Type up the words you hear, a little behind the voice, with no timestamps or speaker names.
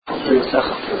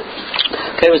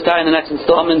Okay, we're starting the next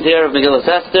installment here of Megillas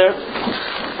Esther,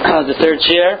 the third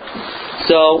share.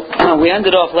 So we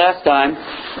ended off last time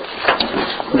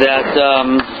that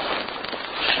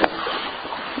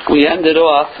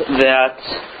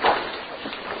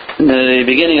in the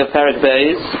beginning of Perek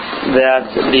Beis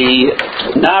that the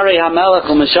Nari Hamelech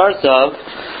u'Misharsav,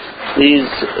 these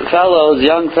fellows,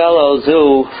 young fellows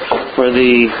who were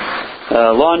the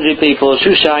laundry people,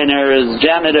 shoe shiners,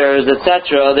 janitors,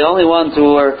 etc., the only ones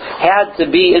who had to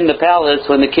be in the palace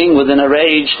when the king was in a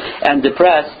rage and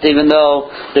depressed, even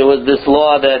though there was this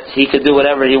law that he could do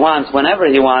whatever he wants, whenever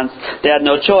he wants. They had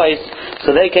no choice.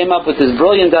 So they came up with this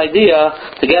brilliant idea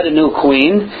to get a new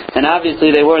queen, and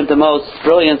obviously they weren't the most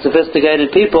brilliant,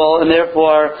 sophisticated people, and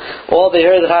therefore all they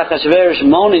heard Achashverosh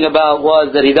moaning about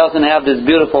was that he doesn't have this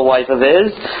beautiful wife of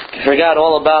his. He forgot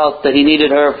all about that he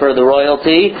needed her for the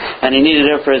royalty, and he needed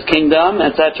her for his kingdom,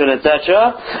 etc.,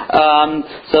 etc.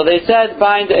 So they said,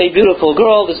 find a beautiful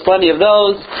girl, there's plenty of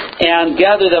those, and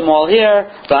gather them all here.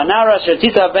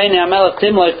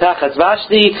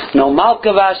 No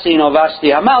Malka Vashti, no Vashti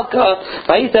Hamalka.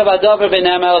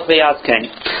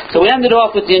 So we ended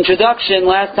off with the introduction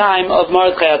last time of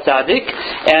Mordechai HaTzadik,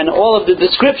 and all of the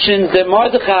descriptions that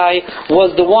Mordechai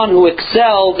was the one who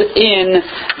excelled in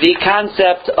the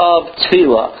concept of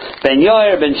tefillah. Ben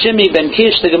Yoir, Ben Shimi, Ben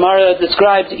Kish, the Gemara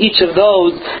describes each of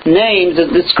those names as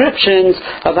descriptions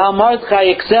of how Mordechai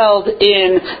excelled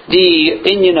in the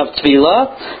inyan of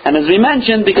tefillah. And as we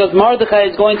mentioned, because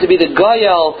Mordechai is going to be the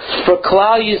Goyal for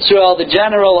Klal Yisrael, the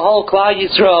general whole Klal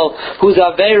Yisrael, whose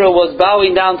Aveira was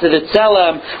bowing down to the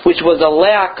Tzelem, which was a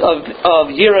lack of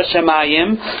Yira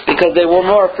Shemayim, because they were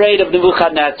more afraid of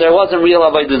Nebuchadnezzar. It wasn't real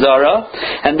Avodah Zarah,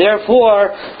 and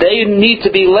therefore they need to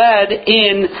be led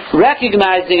in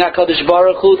recognizing HaKadosh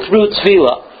Baruch Hu through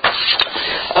tefillah.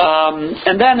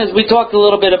 And then, as we talked a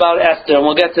little bit about Esther, and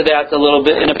we'll get to that a little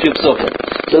bit in a few psukim.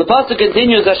 So the pasuk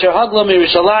continues, Asher Hagla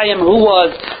Mirushalayim, who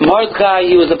was Mordechai.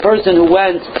 He was a person who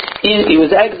went in, he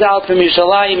was exiled from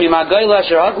Yerushalayim, Im Hagayla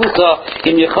Asher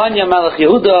Haglusa, Im Yechanya Melech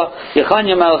Yehuda.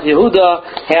 Yechanya Melech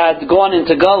Yehuda had gone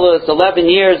into Galus 11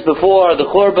 years before the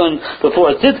Churban,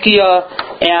 before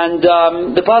Tzidkiah, and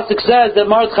the pasuk says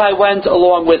that Mordechai went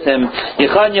along with him.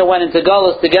 Yechanya went into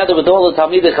Galus together with all the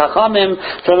Talmidei Chachamim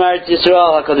from Eretz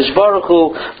Yisrael. HaKadosh Baruch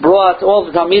Hu brought all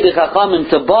the Talmidei Chachamim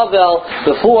to Bavel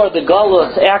before the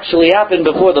Galus actually happened,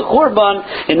 before the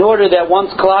Churban, in order that once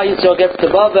Klal Yisrael gets to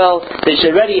Bavel, they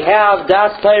should already have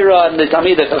Das Torah and the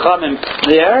Talmidei Chachamim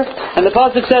there. And the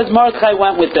pasuk says Mordechai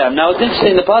went with them. Now it's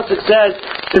interesting, the pasuk says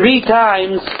 3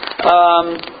 times,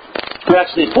 or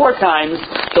actually 4 times,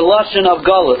 the lashon of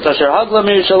Galus. Asher Hagla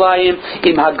Mirushalayim,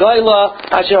 Im Hagayla,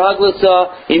 Asher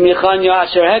Haglasa, Im Yechanya,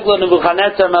 Asher Hegla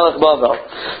Nebuchadnezzar Melech Bavel.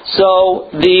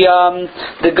 So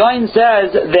the Gaon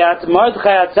says that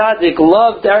Mordechai HaTzadik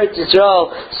loved Eretz Yisrael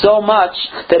so much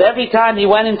that every time he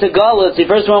went into Galus, he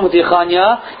first went with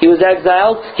Yechanya, he was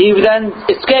exiled, he then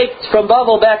escaped from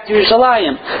Bavel back to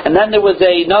Yerushalayim. And then there was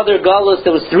another Galus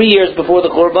that was 3 years before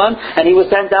the Churban, and he was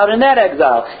sent out in that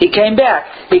exile. He came back.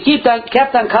 He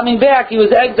kept on coming back. He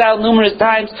was exiled numerous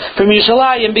times from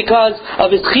Yerushalayim because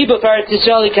of his chibah for Eretz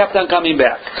Yisrael. He kept on coming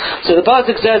back. So the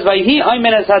pasuk says, "Vayhi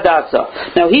Oymenes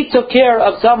Hadassah." Now he took care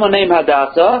of someone named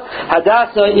Hadassah.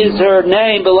 Hadassah is her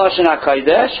name, B'lashon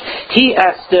HaKodesh. He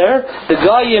Esther. The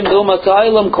Goyim L'umas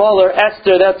Ha'olam call her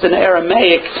Esther. That's an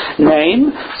Aramaic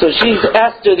name. So she's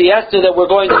Esther, the Esther that we're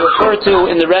going to refer to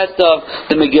in the rest of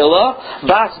the Megillah.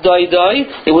 Bas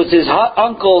Doidoi. It was his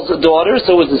uncle's daughter,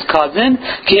 so it was his cousin.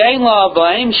 Ki ein la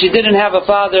abayim. She didn't have a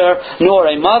father nor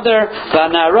a mother.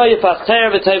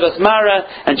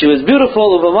 And she was beautiful.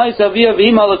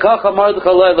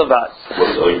 What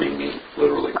does oining mean,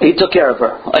 literally? He took care of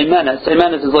her. Oymenes.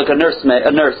 Oymenes is like a nurse.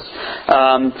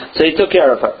 So he took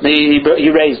care of her. He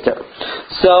raised her.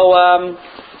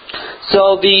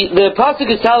 So the pasuk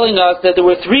is telling us that there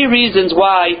were 3 reasons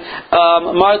why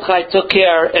Mordechai took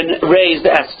care and raised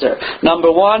Esther.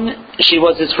 Number 1, she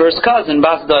was his first cousin,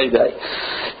 Bas Doidai.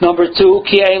 Number 2,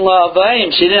 Ki ein la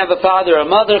avayim. She didn't have a father or a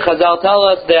mother. Chazal tell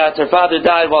us that her father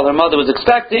died while her mother was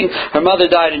expecting. Her mother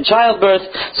died in childbirth,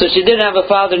 so she didn't have a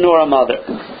father nor a mother.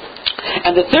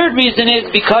 And the third reason is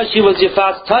because she was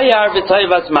Yefas Tayar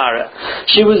v'Tayvas Mara.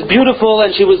 She was beautiful and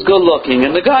she was good looking.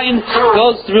 And the guy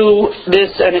goes through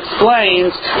this and explains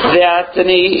that, and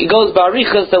he goes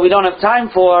barichas that we don't have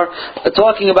time for,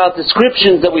 talking about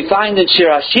descriptions that we find in Shir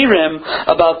Hashirim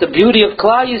about the beauty of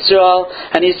Klal Yisrael.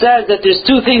 And he says that there's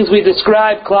 2 things we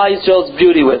describe Klal Yisrael's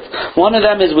beauty with. One of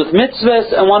them is with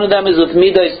mitzvahs and one of them is with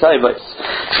midas tayvas.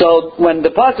 So when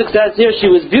the pasuk says here she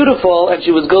was beautiful and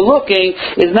she was good looking,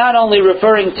 is not only only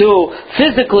referring to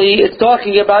physically, it's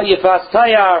talking about Yefas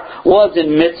Tayar was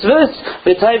in mitzvahs,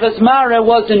 V'Tayvas Mara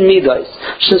was in midos.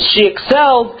 So she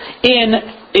excelled in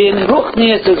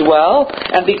Ruchnius as well,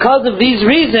 and because of these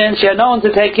reasons, she had no one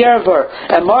to take care of her.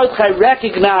 And Mordechai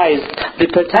recognized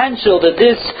the potential that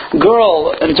this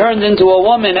girl, and turned into a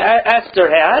woman,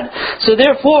 Esther had. So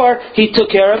therefore, he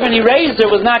took care of her, and he raised her.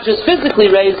 Was not just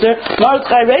physically raised her.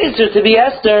 Mordechai raised her to be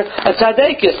Esther, a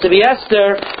tzaddikus, to be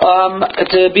Esther,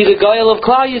 to be the Goyal of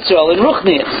Klal Yisrael in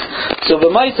Ruchnius. So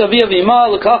v'maisa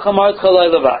v'yavima l'kacha Mordechai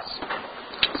lo'lavas.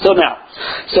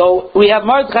 So we have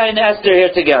Mordechai and Esther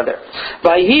here together.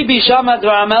 Vayhi bishama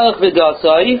dvar hamelech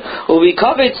v'dasai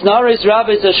u'vikavetz naris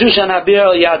rabis ashushan habir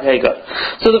al yad Hagar.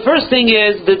 So the first thing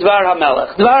is the dvar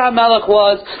hamelech. Dvar hamelech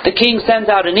was the king sent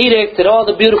out an edict that all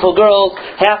the beautiful girls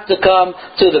have to come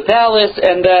to the palace,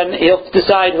 and then he'll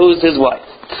decide who's his wife.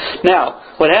 Now,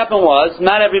 what happened was,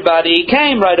 not everybody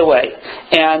came right away,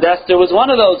 and Esther was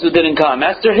one of those who didn't come.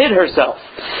 Esther hid herself.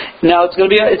 Now it's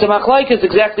a machlokes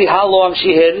exactly how long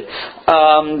she hid.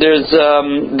 The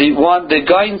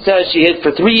Gaon says she hid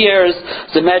for 3 years.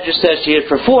 The Medrash says she hid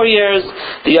for 4 years.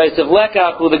 The Yosef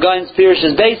Lekach, who the Gaon's Pirush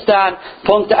is based on,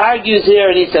 Punkta argues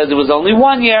here, and he says it was only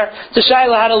 1 year. So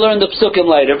Shaila had to learn the Psukim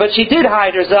later, but she did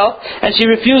hide herself, and she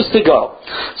refused to go.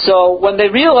 So when they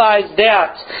realized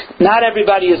that not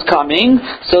everybody is coming,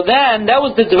 so then that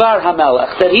was the Dvar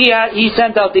HaMelech, that he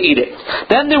sent out the edict.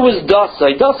 Then there was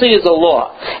Dasai. Dasai is a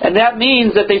law, and that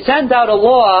means that they sent out a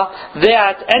law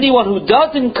that anyone who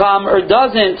doesn't come or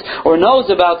knows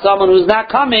about someone who's not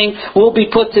coming will be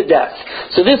put to death.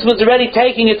 So this was already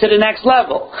taking it to the next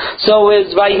level. So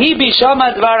is Vayhi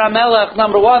bishama Dvar HaMelech,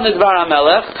 number one, the Dvar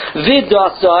HaMelech, vid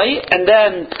Dasai, and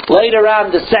then later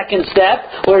on the second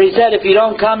step, where he said if you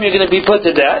don't come you're going to be put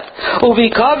to death.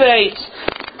 Uvikavet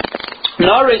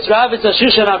Noris Ravis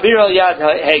Ashushan Abir Yad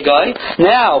Hagai.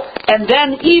 Now, and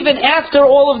then even after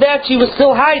all of that, she was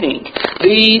still hiding.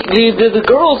 The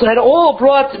girls had all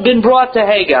been brought to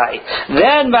Hagai.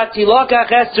 Then Vatilokach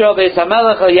Esther Beis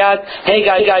Hamelech Yad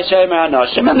Hagai Shomer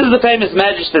Hanoshim. And this is the famous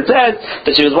Medrash that says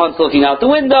that she was once looking out the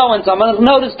window and someone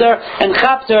noticed her and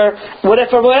chapped her.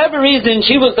 For whatever reason,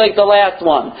 she was like the last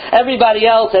one. Everybody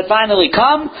else had finally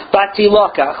come.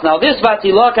 Vatilokach. Now this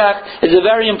Vatilokach is a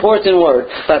very important word.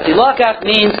 Vatilokach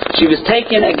means she was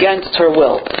taken against her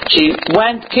will. She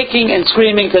went kicking and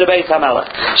screaming to the Beis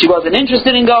HaMelech. She wasn't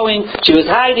interested in going. She was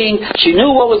hiding. She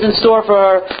knew what was in store for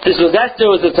her. This was Esther,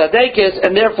 was a tzaddikus,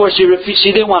 and therefore she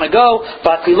didn't want to go.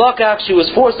 Vatilokach, she was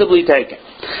forcibly taken.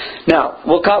 Now,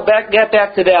 we'll get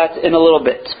back to that in a little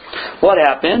bit. What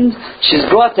happened? She's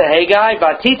brought to Hagai.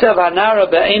 Vatita v'hanara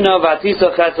be'eno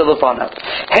vatisa chesed l'fanav.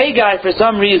 Hagai, for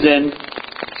some reason,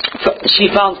 she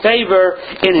found favor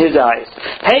in his eyes.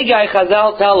 Hagai,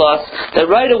 Chazal tell us that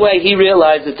right away he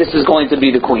realized that this is going to be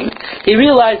the queen. He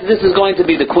realized this is going to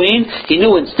be the queen. He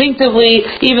knew instinctively,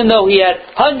 even though he had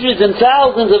hundreds and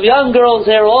thousands of young girls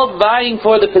there all vying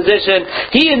for the position,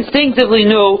 he instinctively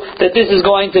knew that this is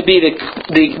going to be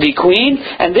the queen,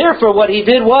 and therefore what he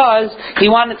did was, he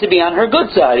wanted to be on her good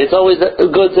side. It's always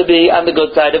good to be on the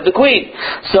good side of the queen.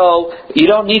 So, you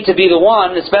don't need to be the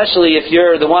one, especially if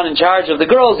you're the one in charge of the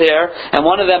girls here, and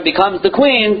one of them becomes the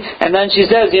queen, and then she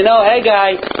says, hey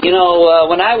guy,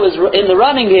 when I was in the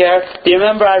running here, do you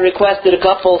remember I requested a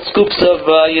couple scoops of,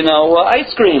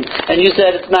 ice cream, and you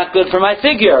said it's not good for my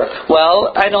figure.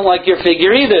 Well, I don't like your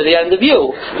figure either, the end of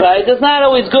you. Right? It's not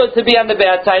always good to be on the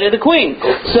bad side of the queen.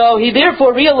 So he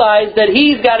therefore realized that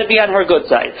he's got to be on her good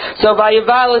side. So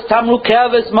Vayivalis Tamru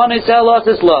Kevis Monisel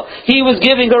Osisla. He was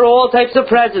giving her all types of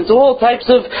presents, all types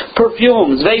of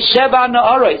perfumes. Veisheba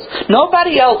Na'aris.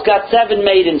 Nobody else got 7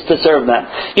 maidens to serve them.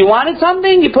 You wanted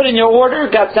something, you put in your order,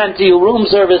 got sent to you, room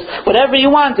service, whatever you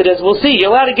wanted, as we'll see.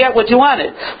 You're allowed to get what you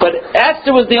wanted. But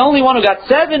Esther was the only one who got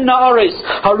 7 Na'aris.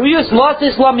 Haruyus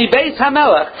Lotis Lami Beis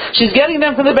HaMelech. She's getting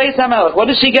them from the Beis HaMelech. What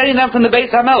is she getting them from the Beis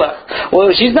HaMelech?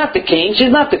 Well, she's not the king,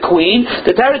 she's not the queen.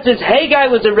 The Torah says Hagai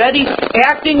was already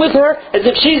acting with her as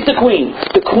if she's the queen.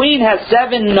 The queen has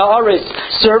 7 Na'aris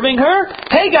serving her.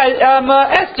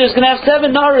 Esther's going to have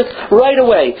 7 Na'aris right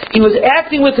away. He was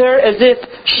acting with her as if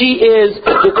she is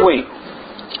the queen.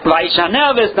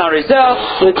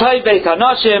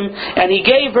 And he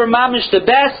gave her mamish the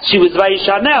best. She was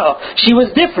Vayishanel. She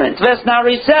was different.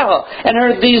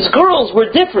 And these girls were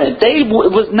different. They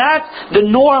was not the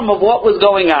norm of what was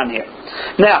going on here.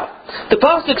 Now, the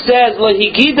pasuk says,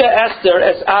 "Lahigida Esther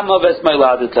es amav es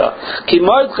meiladita ki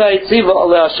Mordechai tziva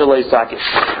aleh shalei sakis."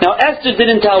 Now, Esther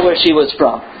didn't tell where she was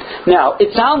from. Now,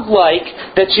 it sounds like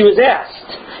that she was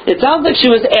asked. It sounds like she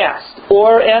was asked,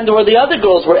 or the other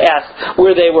girls were asked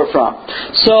where they were from.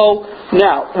 So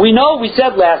Now, we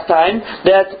said last time,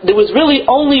 that there was really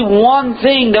only one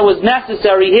thing that was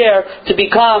necessary here to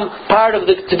become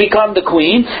the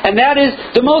queen, and that is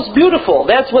the most beautiful.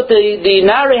 That's what the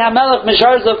Nari HaMelech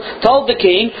Mesharzov told the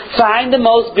king, find the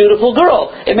most beautiful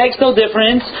girl. It makes no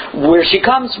difference where she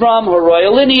comes from, her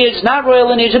royal lineage, not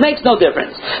royal lineage, it makes no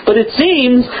difference. But it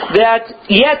seems that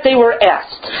yet they were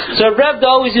asked. So Rebbe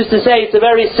always used to say it's a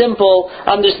very simple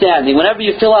understanding. Whenever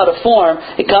you fill out a form,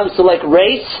 it comes to like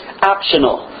race,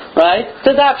 optional, right?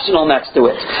 There's optional next to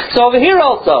it. So over here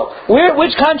also,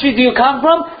 which country do you come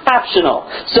from? Optional.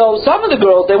 So some of the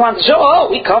girls, they want to show,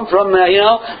 we come from,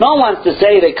 no one wants to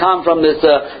say they come from this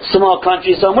small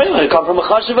country somewhere. They come from a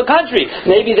chashuva country.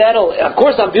 Maybe of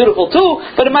course I'm beautiful too,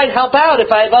 but it might help out if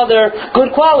I have other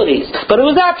good qualities. But it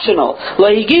was optional.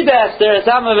 But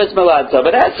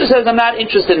Esther says, I'm not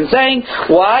interested in saying.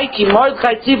 Why? Because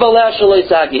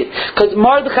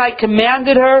Mordechai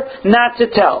commanded her not to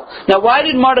tell. Now why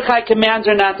did Mordechai command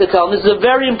her not to tell? And this is a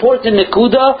very important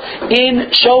nekuda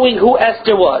in showing who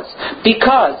Esther was.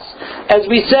 Because, as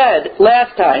we said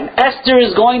last time, Esther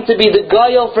is going to be the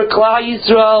Goyel for Klal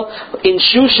Yisrael in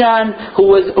Shushan, who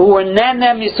were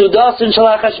Nenem Misudas and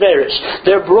Shalach Hashverish.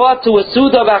 They're brought to a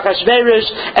Suda of Achashverish,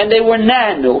 and they were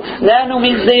Nanu. Nanu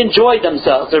means they enjoyed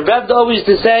themselves. The Rebbe always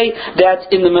to say that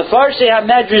in the Mefarshei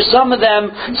HaMedrash, some of them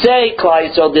say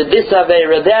Klal Yisrael did this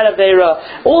Aveira, that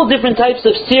Aveira, all different types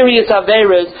of serious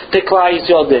Aveiras that Klal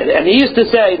Yisrael did. And he used to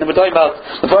say, and we're talking about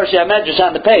Mefarshei HaMedrash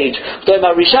on the page, we're talking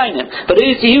about Rishayim, but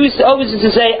he always used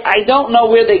to say, I don't know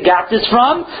where they got this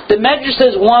from. The Medrash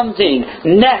says one thing,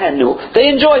 Nehenu. They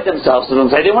enjoyed themselves. It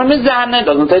doesn't say they were Mizana, it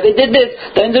doesn't say they did this,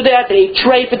 they didn't do that, they ate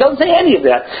treif, it doesn't say any of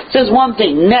that. It says one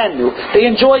thing, Nehenu. They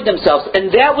enjoyed themselves.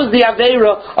 And that was the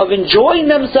Aveira of enjoying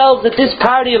themselves at this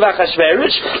party of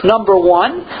Achashverosh, number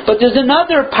one. But there's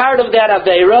another part of that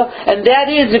Aveira, and that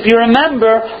is, if you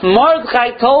remember,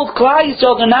 Mordechai told Klal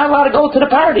Yisrael they're not allowed to go to the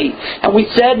party. And we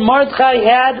said Mordechai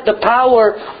had the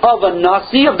power of a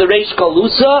Nasi, of the Reish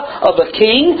Kalusa, of a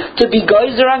king, to be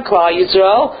geyser on Klal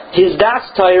Yisrael, his Das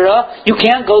Torah, you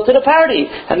can't go to the party.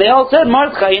 And they all said,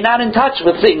 Mordechai, you're not in touch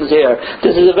with things here.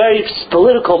 This is a very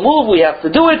political move, we have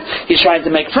to do it, he's trying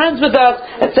to make friends with us,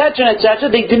 etc., etc.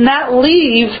 They did not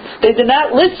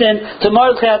listen to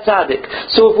Mordechai Tzaddik.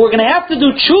 So if we're going to have to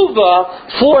do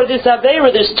tshuva for this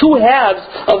Aveira, there's two halves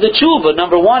of the tshuva.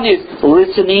 Number one is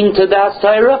listening to Das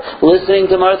Torah, listening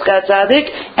to Mordechai Tzaddik,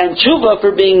 and tshuva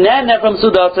for being Nene from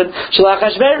Sudas and Shalach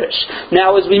Hashverish.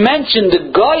 Now, as we mentioned,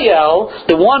 the Goyel,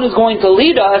 the one who's going to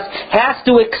lead us, has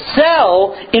to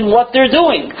excel in what they're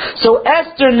doing. So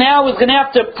Esther now is going to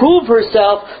have to prove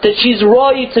herself that she's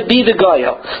roy to be the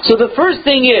Goyel. So the first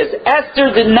thing is,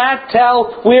 Esther did not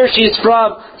tell where she's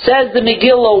from. Says the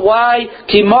Megillah, why?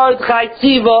 Ki Mordechai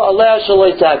tziva aleh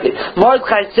shaloi tzaddik.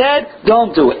 Mordechai said,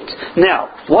 don't do it.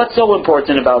 Now, what's so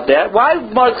important about that? Why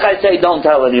did Mordechai say, don't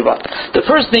tell anyone? The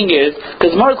first thing is,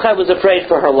 because Mordechai was afraid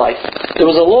for her life. There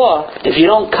was a law, if you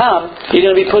don't come, you're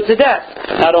going to be put to death.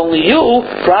 Not only you,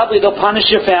 probably they'll punish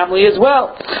your family as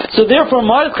well. So therefore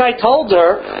Mordechai told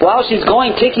her, while she's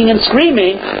going kicking and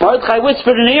screaming, Mordechai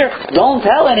whispered in her ear, don't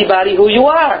tell anybody who you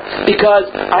are, because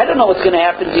I don't know what's going to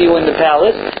happen to you in the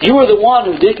palace. You were the one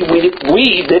who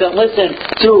we didn't listen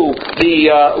to the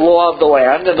law of the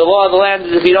land, and the law of the land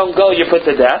is if you don't go, you're put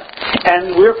to death,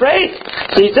 and we're afraid.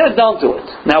 So he says, don't do it.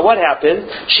 Now what happens?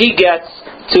 She gets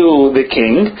to the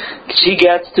king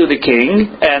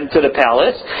and to the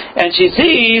palace, and she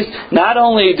sees not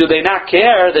only do they not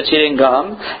care that she didn't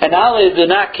come, and not only do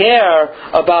they not care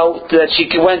about that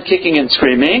she went kicking and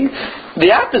screaming,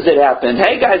 the opposite happened.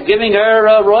 Hey guys, giving her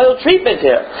royal treatment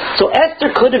here. So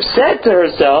Esther could have said to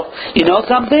herself, you know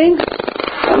something?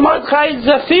 Mordechai's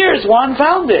fears were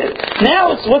unfounded.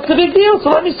 Now what's the big deal?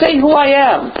 So let me say who I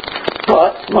am.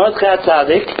 But Mordechai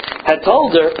Tzaddik had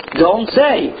told her, don't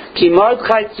say. Ki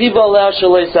Mordechai tziva aleh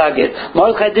shaloi sagid.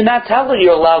 Mordechai did not tell her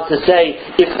you're allowed to say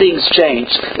if things change.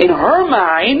 In her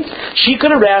mind, she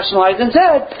could have rationalized and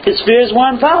said, his fears were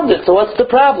unfounded, so what's the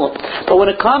problem? But when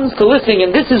it comes to listening,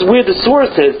 and this is where the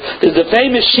source is, there's the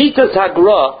famous Shitas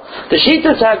Hagra. The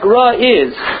Shitas Hagra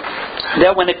is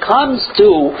that when it comes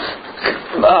to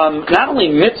not only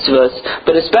mitzvahs,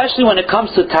 but especially when it comes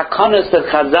to takanas that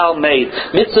Chazal made,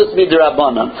 mitzvahs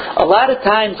midrabanan. A lot of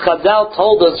times Chazal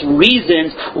told us reasons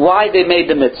why they made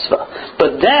the mitzvah.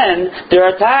 But then, there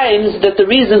are times that the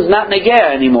reason's not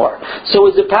negea anymore. So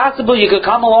is it possible you could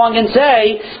come along and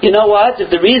say, you know what,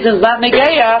 if the reason's not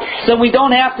negea, then we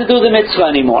don't have to do the mitzvah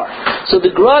anymore. So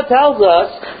the Gra tells us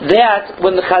that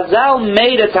when the Chazal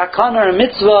made a takana or a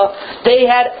mitzvah, they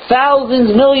had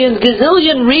thousands, millions,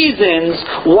 gazillion reasons reasons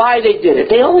why they did it.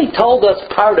 They only told us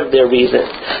part of their reasons.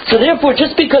 So therefore,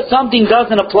 just because something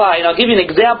doesn't apply, and I'll give you an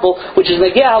example, which is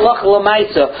Megillah Halacha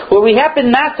L'Maisa, where we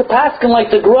happen not to paskin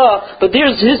like the Gra, but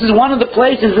this is one of the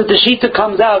places that the Shita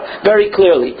comes out very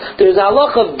clearly. There's a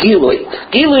halacha of Gilui.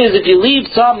 Gilui is if you leave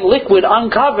some liquid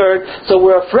uncovered, so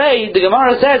we're afraid, the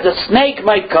Gemara says, a snake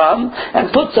might come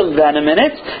and put some venom in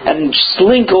it, and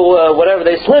slink whatever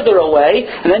they slither away,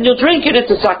 and then you'll drink it,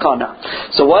 it's a sakana.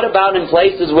 So what about in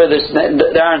places where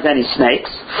there aren't any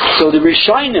snakes? So the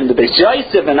Rishonim, the Beis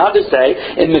Yosef and others say,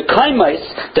 in Mekaimais,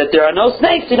 that there are no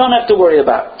snakes, you don't have to worry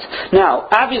about. Now,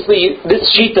 obviously, this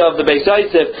Shita of the Beis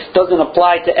Yosef doesn't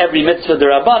apply to every mitzvah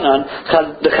d'Rabbanan,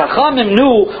 because the Chachamim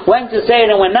knew when to say it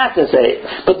and when not to say it.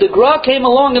 But the Gra came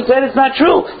along and said it's not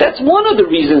true. That's one of the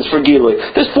reasons for Gilui.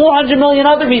 There's 400 million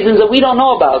other reasons that we don't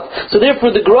know about. So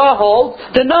therefore the Gra holds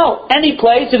that no, any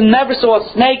place, if you never saw a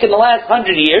snake in the last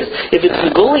 100 years, if it's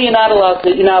Megillah, you're not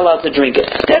allowed to drink it.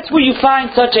 That's where you find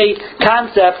such a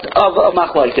concept of a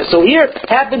machlokes. So here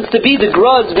happens to be the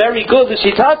Gra is very good, the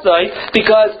Shitasai,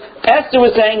 because Esther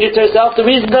was saying it to herself, the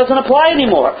reason doesn't apply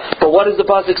anymore. But what does the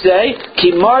pasuk say? Ki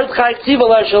Mordechai tziva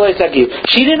la shalei sagiv.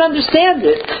 She didn't understand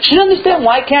it. She didn't understand,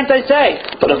 why can't I say?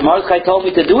 But if Mordechai told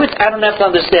me to do it, I don't have to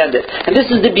understand it. And this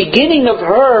is the beginning of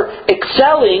her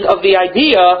excelling of the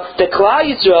idea that Klal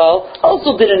Yisrael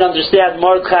also didn't understand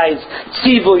Mordechai's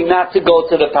tzivui not to go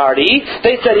to the party.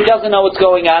 They said he doesn't know what's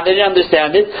going on. They didn't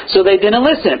understand it, so they didn't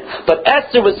listen. But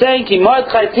Esther was saying, Ki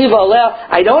Mordechai tziva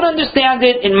aleh. I don't understand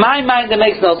it. In my mind, it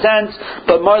makes no sense.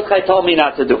 But Mordechai told me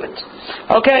not to do it.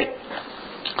 Okay?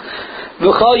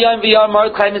 Every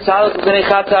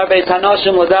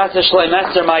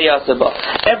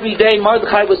day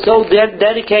Mordechai was so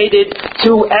dedicated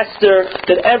to Esther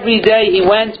that every day he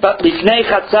went but lifnei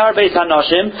chatzar beis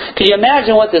hanoshim. Can you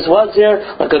imagine what this was here?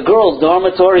 Like a girls'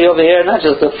 dormitory over here, not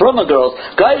just a from a girls.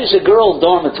 Gaidish a girls'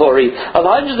 dormitory of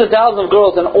hundreds of thousands of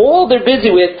girls, and all they're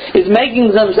busy with is making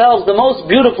themselves the most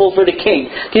beautiful for the king.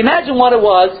 Can you imagine what it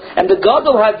was? And the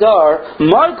Gadol Hadar,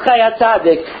 Mordechai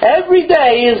HaTzadik, every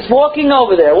day is walking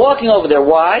over there.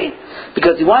 Why?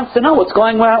 Because he wants to know what's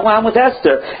going on with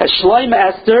Esther. As Shloim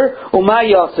Esther,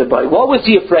 Umay Yosebay. What was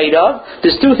he afraid of?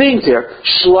 There's two things here.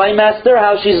 Shloim Esther,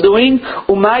 how she's doing,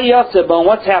 Umay Yosebay,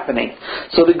 what's happening.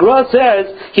 So the Gra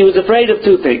says he was afraid of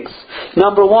two things.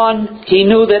 Number one, he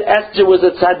knew that Esther was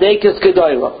a tzaddikus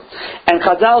gedolah. And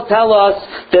Chazal tell us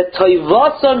that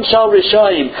toivason shal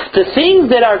rishoyim, the things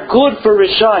that are good for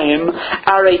rishoyim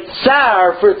are a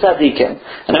tsar for tzaddikim.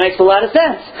 And it makes a lot of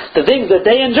sense. The things that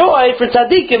they enjoy for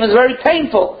tzaddikim is very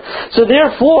painful. So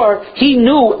therefore, he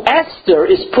knew Esther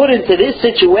is put into this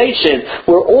situation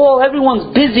where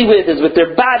everyone's busy with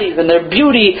their bodies and their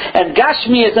beauty and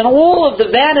gashmias and all of the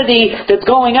vanity that's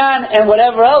going on and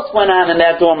whatever else went on in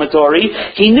that dormitory.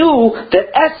 He knew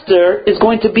that Esther is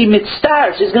going to be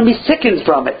mitzvah. She's going to be sickened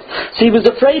from it. So he was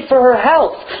afraid for her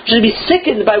health. She'll be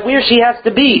sickened by where she has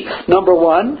to be. Number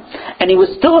one. And he was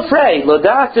still afraid.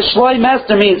 Lodas Shloim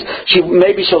Esther means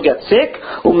maybe she'll get sick.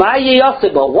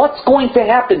 What's going to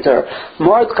happen to her?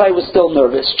 Mordechai was still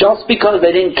nervous. Just because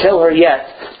they didn't kill her yet,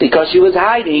 because she was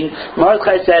hiding,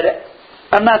 Mordechai said,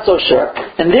 I'm not so sure.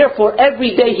 And therefore,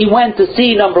 every day he went to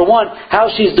see, number one, how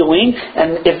she's doing,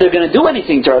 and if they're going to do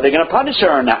anything to her, they're going to punish her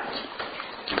or not.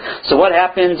 So what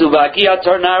happens? It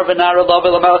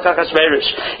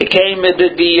came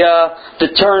the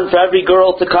turn for every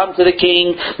girl to come to the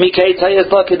king.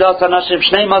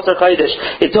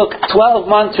 It took 12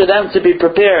 months for them to be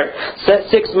prepared. 6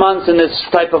 months in this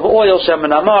type of oil,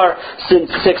 Shemin Amar.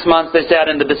 Since 6 months they sat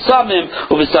in the Besamim,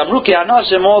 Ubesamruki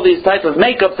Anashim, all these type of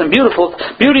makeups and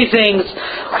beauty things.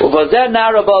 So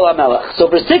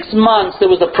for 6 months there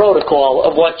was a protocol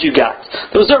of what you got.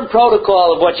 There was a certain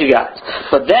protocol of what you got.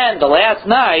 But then, the last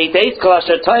night, the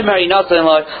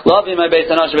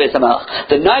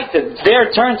night that it's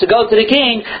their turn to go to the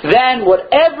king, then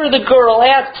whatever the girl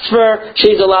asks for,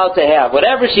 she's allowed to have.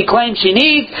 Whatever she claims she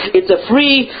needs, it's a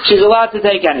free, she's allowed to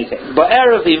take anything. But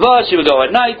Erev Iva, she would go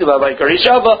at night, when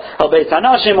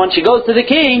she goes to the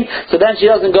king, so then she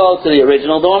doesn't go to the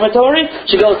original dormitory,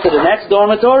 she goes to the next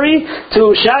dormitory,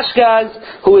 to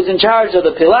Shashgaz, who is in charge of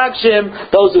the Pilagshim,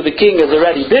 those who the king has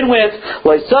already been with.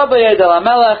 If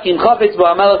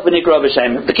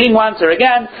the king wants her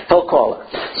again, he'll call her.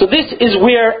 So this is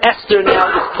where Esther now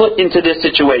is put into this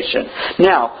situation.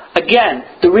 Now, again,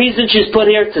 the reason she's put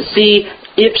here to see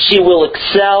if she will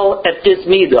excel at this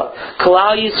midah.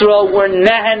 Klal Yisrael were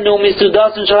nehenu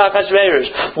misudasin shel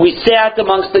Achashverosh. We sat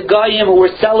amongst the Goyim who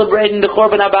were celebrating the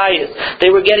Korban Habayis. They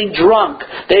were getting drunk.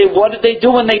 What did they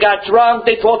do when they got drunk?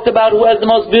 They talked about who has the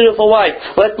most beautiful wife.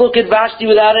 Let's look at Vashti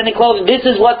without any clothing. This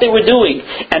is what they were doing.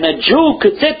 And a Jew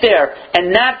could sit there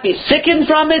and not be sickened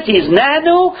from it. He's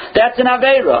nehenu. That's an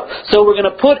Aveira. So we're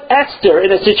going to put Esther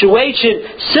in a situation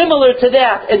similar to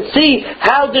that and see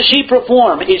how does she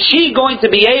perform. Is she going to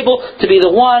be able to be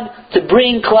the one to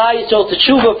bring Klal Yisrael to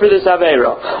tshuva for this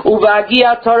Aveira?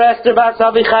 Uvagia tor Esther bas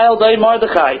Avichail doi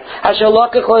Mordechai asher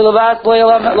lokach loy levas loy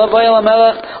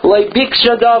lamelech loy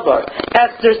biksha davar.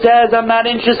 Esther says, I'm not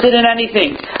interested in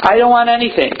anything. I don't want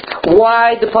anything.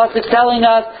 Why? The pasuk's telling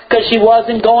us because she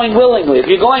wasn't going willingly. If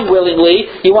you're going willingly,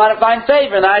 you want to find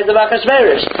favor in the eyes of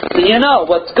Achashverosh. So you know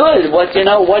what's good, what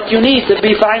you need to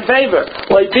be find favor.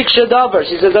 Loy biksha davar.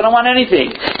 She says, I don't want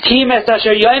anything. Kimes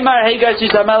asher yoymar Hagar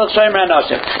shisamelech shomer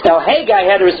anoshim. Now Hagar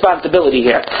had a responsibility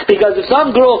here, because if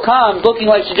some girl comes looking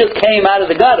like she just came out of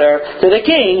the gutter to the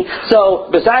king, so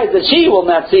besides that she will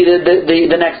not see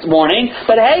the next morning,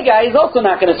 but Hagar is also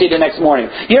not going to see the next morning.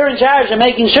 You're in charge of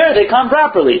making sure they come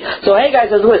properly. So Hagar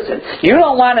says, listen, you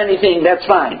don't want anything, that's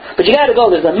fine, but you got to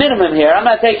go, there's a minimum here. I'm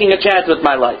not taking a chance with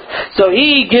my life. So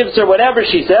he gives her whatever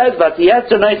she says, but the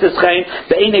Esther noises chayin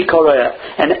be'inei koreya.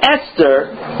 And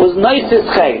Esther was noises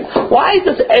chayin. Why is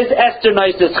Esther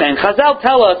noises chayin? Chazal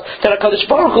tell us that HaKadosh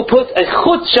Baruch Hu put a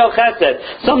chutz shel chesed,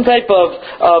 some type of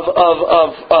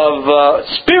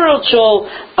spiritual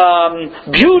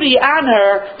beauty on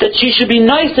her, that she should be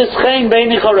noises chayin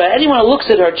be'inei koreya. Anyone who looks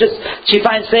at her, she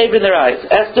finds favor in their eyes.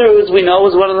 Esther, as we know,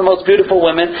 was one of the most beautiful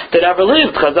women that ever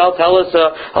lived. Chazal tell us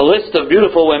a list of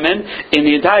beautiful women in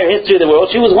the entire history of the world.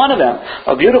 She was one of them.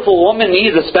 A beautiful woman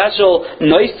needs a special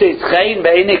noises chayin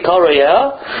be'inei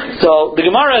koreya. So the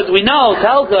Gemara, as we know,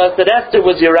 tells us that Esther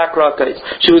was Yirak Rakos.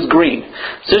 She was green.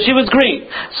 So she was green.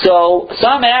 So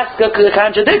some ask a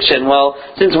contradiction. Well,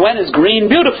 since when is green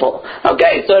beautiful?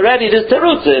 Okay, so already there's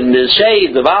terutzim, there's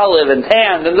shades of olive and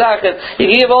tan and zachet. You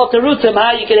can give all terutzim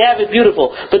how you can have it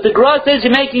beautiful. But the Gra says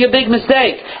you're making a big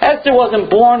mistake. Esther wasn't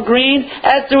born green.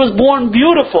 Esther was born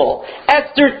beautiful.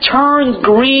 Esther turns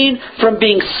green from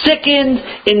being sickened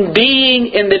in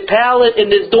being in the pallet, in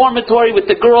this dormitory with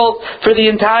the girls for the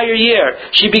entire year.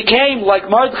 She became, like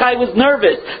Mordechai was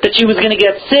nervous that she was going to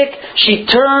get sick, she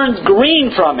turns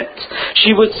green from it.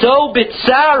 She was so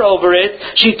bitzar over it,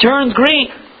 she turns green.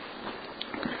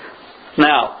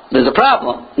 Now, there's a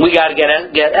problem. We got to get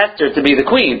Esther to be the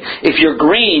queen. If you're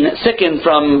green, sickened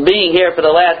from being here for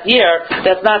the last year,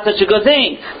 that's not such a good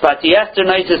thing. But the Esther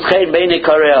noises chayin be'inei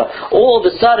koreya. All of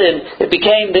a sudden, it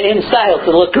became the in style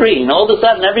to look green. All of a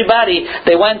sudden, everybody,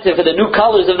 they went to for the new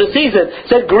colors of the season,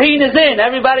 said green is in.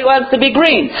 Everybody wants to be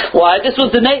green. Why? This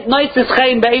was the noises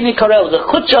chayin be'inei koreya. It was a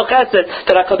chut shel chesed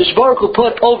that HaKadosh Baruch Hu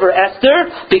put over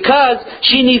Esther, because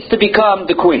she needs to become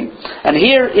the queen. And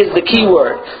here is the key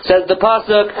word. Says the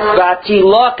pasuk,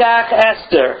 Vatilokach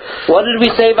Esther. What did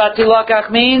we say Vatilokach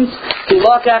means?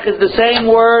 Tilokach is the same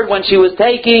word when she was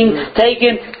taken,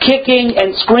 kicking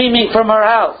and screaming from her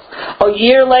house. A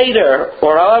year later,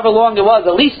 or however long it was,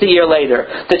 at least a year later,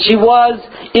 that she was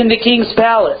in the king's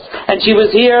palace, and she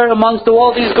was here amongst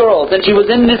all these girls, and she was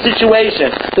in this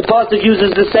situation. The pasuk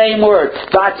uses the same word.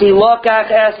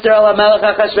 Vatilokach Esther ala melech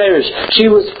Achashverosh. She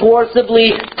was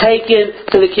forcibly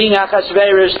taken to the king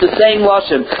Achashverosh, the same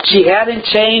lashon. She hadn't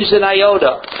changed an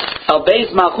iota. Al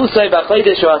beis malchusay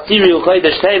b'chodesh ha'asiri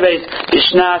u'chodesh teves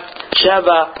b'shnas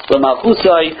Sheva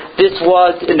l'malchusay. This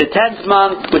was in the 10th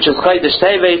month, which is chodesh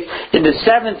teves, in the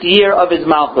 7th year of his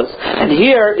malchus. And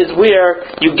here is where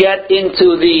you get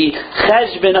into the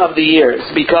cheshbon of the years,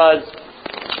 because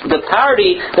the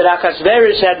party that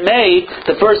Achashverosh had made,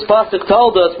 the first pasuk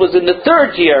told us, was in the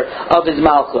 3rd year of his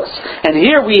malchus. And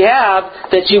here we have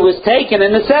that she was taken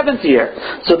in the 7th year.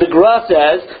 So the Gra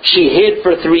says she hid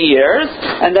for 3 years,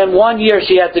 and then 1 year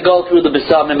she had to go through the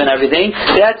besamim and everything.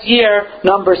 That's year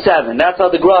number 7. That's how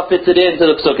the Gra fits it into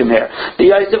the psukim here. The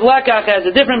Yosef Lekach has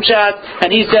a different shot, and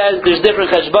he says there's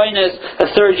different cheshbonis, a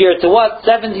 3rd year to what,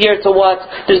 7th year to what.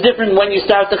 There's different when you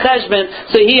start the cheshbon.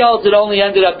 So he holds it only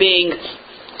ended up being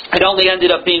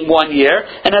 1 year,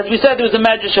 and as we said, there was a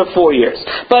medrash of 4 years.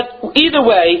 But either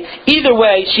way,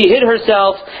 she hid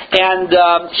herself, and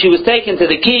she was taken to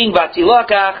the king.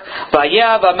 Vatilokach,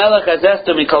 vayav hamelech az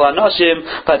Esther mikol hanoshim,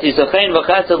 vatisochein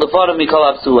v'chesed leforim mikol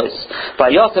hapsulos,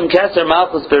 vayosem keser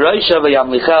malchus beroisha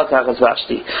vayamlichel tachas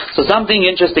Vashti. So something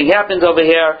interesting happens over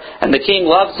here, and the king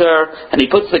loves her, and he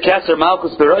puts the keser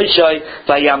malchus beroisha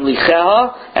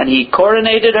vayamlichel, and he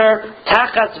coronated her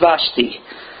tachas Vashti.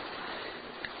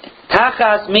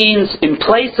 Tachas means in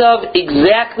place of,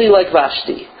 exactly like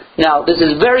Vashti. Now, this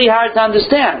is very hard to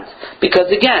understand, because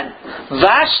again,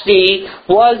 Vashti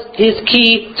was his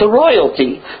key to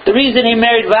royalty. The reason he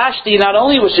married Vashti, not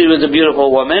only was she a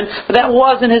beautiful woman, but that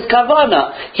wasn't his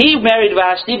kavana. He married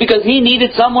Vashti because he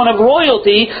needed someone of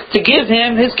royalty to give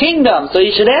him his kingdom, so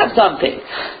he should have something.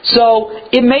 So,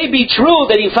 it may be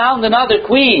true that he found another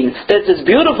queen that's as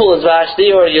beautiful as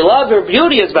Vashti, or you love her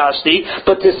beauty as Vashti,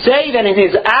 but to say that in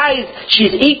his eyes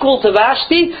she's equal to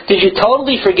Vashti, did you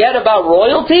totally forget about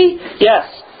royalty? Yes,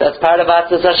 that's part of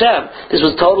Atzas Hashem. This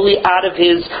was totally out of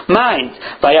his mind.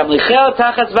 It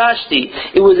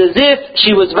was as if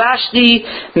she was Vashti.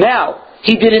 Now,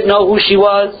 he didn't know who she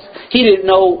was. He didn't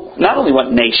know not only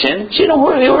what nation, he didn't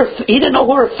know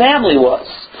who her family was.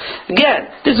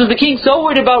 Again, this was the king so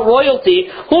worried about royalty.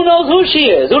 Who knows who she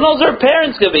is? Who knows who her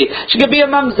parents could be? She could be a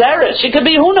mamzeret. She could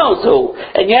be who knows who.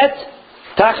 And yet,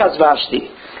 Tachas Vashti.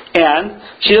 And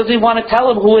she doesn't even want to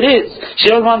tell him who it is. She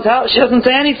doesn't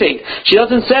say anything. She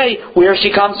doesn't say where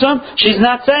she comes from. She's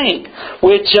not saying.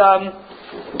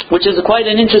 Which is quite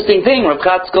an interesting thing. Rav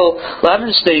Chatzkel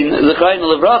Levenstein, the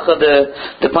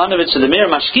Panovich of the Mir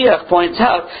Mashkiach, points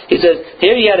out, he says,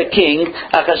 here you had a king,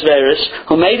 Achashverosh,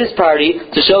 who made his party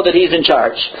to show that he's in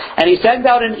charge. And he sent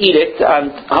out an edict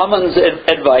on Haman's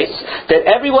advice that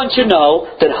everyone should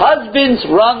know that husbands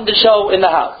run the show in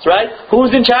the house, right?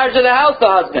 Who's in charge of the house?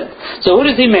 The husband. So who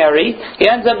does he marry? He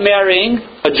ends up marrying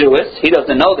a Jewess. He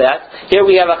doesn't know that. Here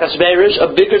we have Achashverosh,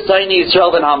 a bigger Saini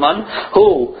Yisrael than Haman,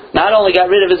 who not only got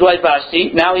rid of his wife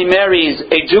Vashti, now he marries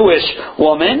a Jewish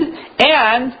woman,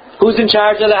 and who's in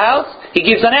charge of the house? He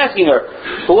keeps on asking her,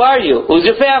 who are you? Who's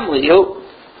your family? Who?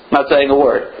 Not saying a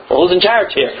word. Well, who's in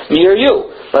charge here? Me or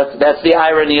you? But that's the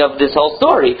irony of this whole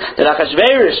story. That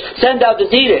Achashverosh sent out this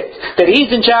edict that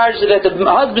he's in charge, that the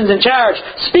husband's in charge.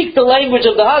 Speak the language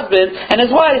of the husband, and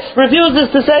his wife refuses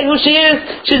to say who she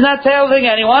is. She's not telling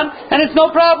anyone, and it's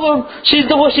no problem. She's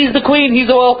the queen.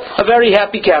 He's all a very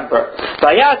happy camper.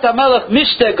 Vayat HaMelech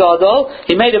Mishte Gadol.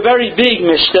 He made a very big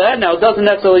mishte. Now it doesn't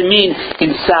necessarily mean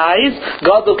in size.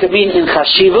 Gadol can mean in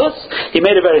chashivus. He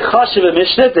made a very chashiva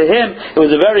mishte. To him, it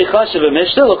was a very chashiva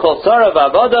mishte. L'chol Sarah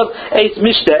v'Avodav Eis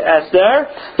Mishte Esther,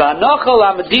 and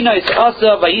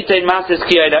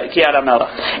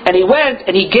he went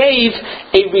and he gave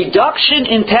a reduction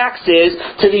in taxes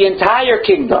to the entire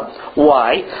kingdom.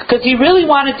 Why? Because he really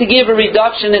wanted to give a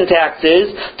reduction in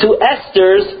taxes to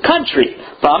Esther's country.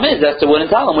 Problem is, Esther wouldn't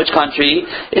tell him which country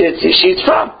she's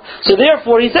from. So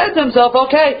therefore he said to himself,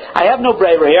 okay, I have no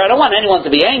bravery here. I don't want anyone to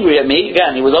be angry at me.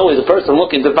 Again, he was always a person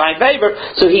looking to find favor.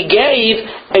 So he gave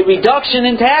a reduction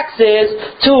in taxes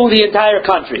to the entire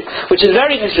country. Which is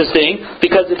very interesting,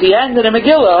 because at the end of the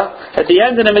Megillah,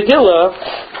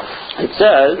 it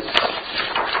says,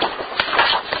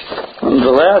 on the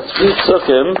last few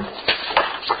psukim,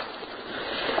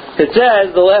 it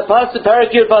says, the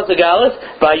Perek Yud Pasuk Aleph,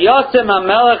 Vayosem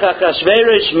HaMelech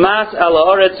Achashverosh Mas Al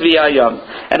Haaretz V'Yayam.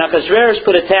 And Achashverosh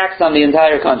put a tax on the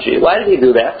entire country. Why did he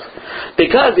do that?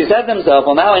 Because he said to himself,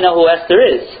 well, now I know who Esther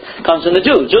is. Comes from the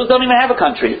Jews. Jews don't even have a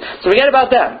country. So forget about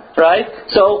them, right?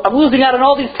 So I'm losing out on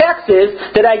all these taxes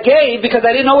that I gave because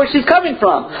I didn't know where she's coming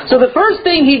from. So the first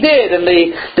thing he did, and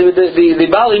the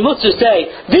Bali Musar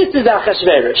say, this is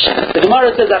Achashverosh. The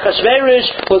Gemara says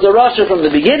Achashverosh was a Rasha from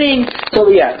the beginning till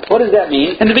the end. What does that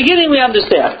mean? In the beginning we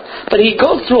understand. But he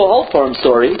goes through a whole Purim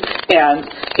story, and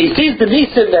he sees the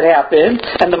Nisim that happened,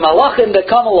 and the Malachim that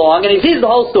come along, and he sees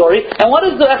the whole story, and what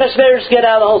does the Achashverosh get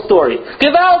out of the whole story?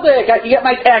 Givaldik, I can get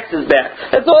my taxes back.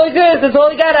 That's all he did. That's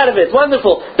all he got out of it. It's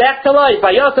wonderful. Back to life.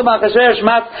 Now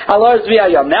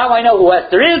I know who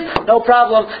Esther is. No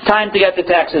problem. Time to get the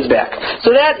taxes back.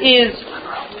 So that is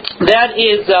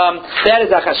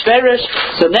Achashverosh.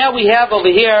 So now we have over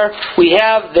here, we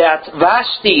have that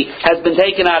Vashti has been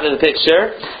taken out of the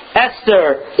picture.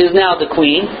 Esther is now the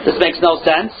queen. This makes no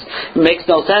sense. It makes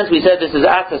no sense. We said this is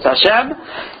Atzas Hashem.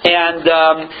 And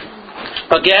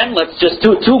again, let's just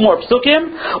do two more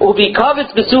psukim. Ubi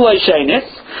kavitz besulay shenis.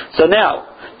 So now,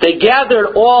 they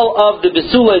gathered all of the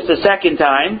besulas the second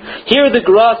time. Here the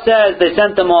Gra says they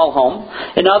sent them all home.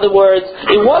 In other words,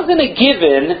 it wasn't a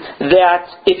given that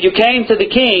if you came to the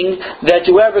king that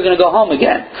you were ever going to go home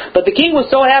again. But the king was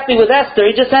so happy with Esther,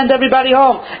 he just sent everybody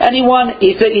home.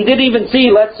 He said he didn't even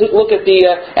see. Let's look at is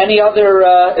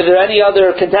there any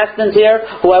other contestants here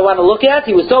who I want to look at?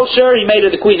 He was so sure he made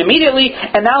her the queen immediately,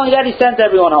 and not only that, he sent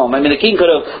everyone home. I mean, the king could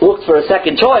have looked for a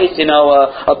second choice,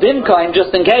 a Bimkaim,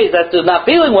 just in case Esther's not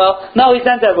feeling doing well. No, he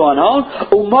sent everyone home.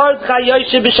 Mordechai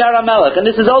Yoshev b'Shar HaMelech. And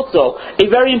this is also a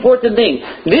very important thing.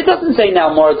 This doesn't say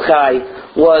now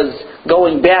Mordechai was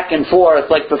going back and forth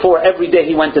like before. Every day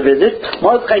he went to visit.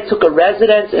 Mordechai took a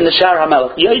residence in the Shar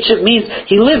HaMelech. Yoshev means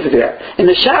he lived there. In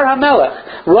the Shar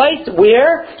HaMelech. Right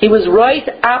where? He was right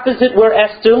opposite where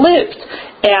Esther lived.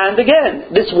 And again,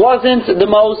 this wasn't the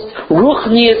most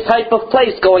ruchniest type of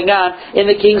place going on in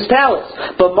the king's palace.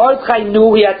 But Mordechai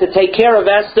knew he had to take care of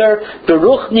Esther,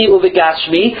 beruchni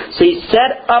uvegashmi, so he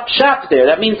set up shop there.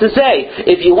 That means to say,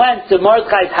 if you went to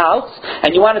Mordechai's house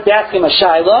and you wanted to ask him a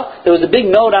shaila, there was a big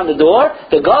note on the door.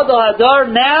 The Gadol Hadar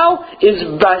now is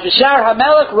Bashar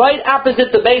HaMelech, right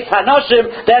opposite the base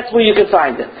Hanoshim. That's where you could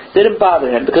find him. Didn't bother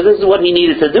him, because this is what he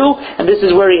needed to do, and this is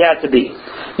where he had to be.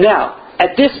 Now,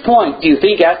 at this point, do you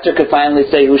think Esther could finally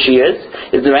say who she is?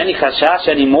 Is there any chashash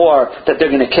anymore that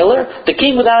they're going to kill her? The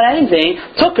king, without anything,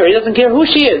 took her. He doesn't care who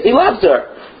she is. He loves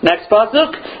her. Next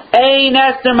pasuk. Ein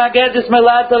Esther magedis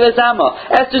melata v'zama.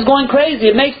 Esther's going crazy.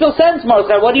 It makes no sense,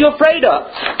 Mordechai. What are you afraid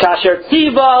of? Kasher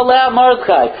tziva aleh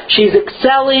Mordechai. She's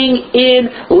excelling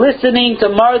in listening to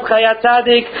Mordechai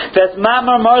HaTzadik. Ves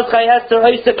mamar Mordechai Esther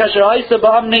oisa kasher oisa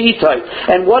b'am neitoi.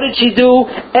 And what did she do?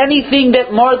 Anything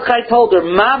that Mordechai told her.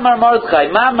 Mamar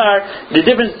Mordechai. Mamar, the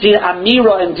difference between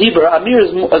Amira and Dibur. Amira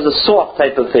is a soft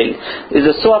type of thing. Is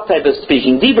a soft type of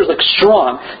speaking. Dibur is like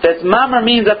strong. Ves mamar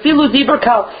means afilu Dibur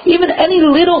kal. Even any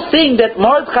little thing that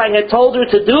Mordechai had told her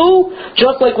to do,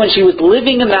 just like when she was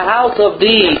living in the house of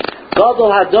the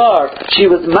Gadol Hadar, she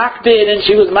was makbid and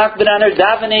she was makbid on her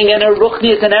davening and her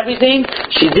ruchnias and everything.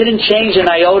 She didn't change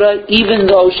an iota, even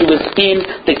though she was in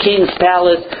the king's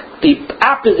palace, the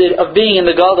opposite of being in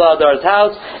the Gadol Hadar's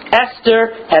house.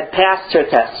 Esther had passed her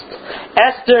test.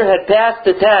 Esther had passed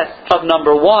the test of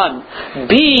number one,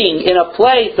 being in a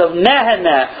place of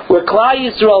Neheneh, where Klal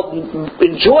Yisrael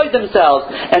enjoyed themselves,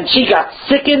 and she got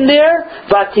sick in there.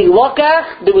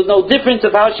 Vatilokach, there was no difference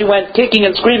of how she went kicking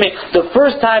and screaming the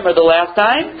first time or the last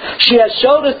time. She has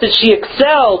showed us that she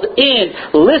excelled in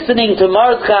listening to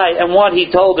Mordechai and what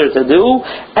he told her to do.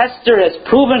 Esther has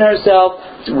proven herself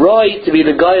right to be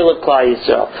the Goyal of Klal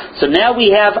Yisrael. So now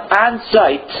we have on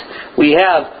site, we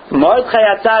have Mordechai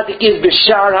HaTzadik is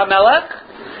B'Shar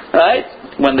HaMelech, right?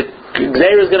 When the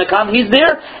Gzeira is going to come, he's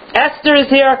there. Esther is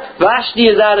here.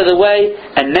 Vashti is out of the way.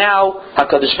 And now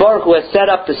HaKadosh Baruch Hu has set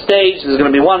up the stage. There's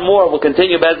going to be one more. We'll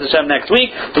continue Be'ez Hashem next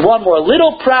week. There's one more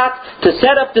little prat to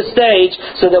set up the stage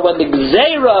so that when the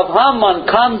Gzeira of Haman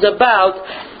comes about,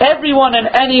 everyone and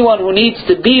anyone who needs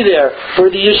to be there for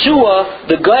the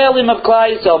Yeshua, the Goyalim of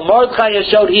Klal Yisrael, Mordechai has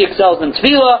showed he excels in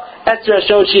Tefillah. Esther has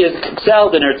showed she has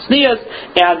excelled in her tznias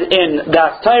and in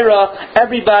Das Torah.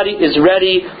 Everybody is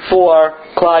ready for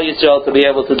Klal Yisrael to be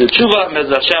able to do tshuva. Be'ez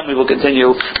Hashem, we will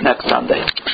continue next Sunday.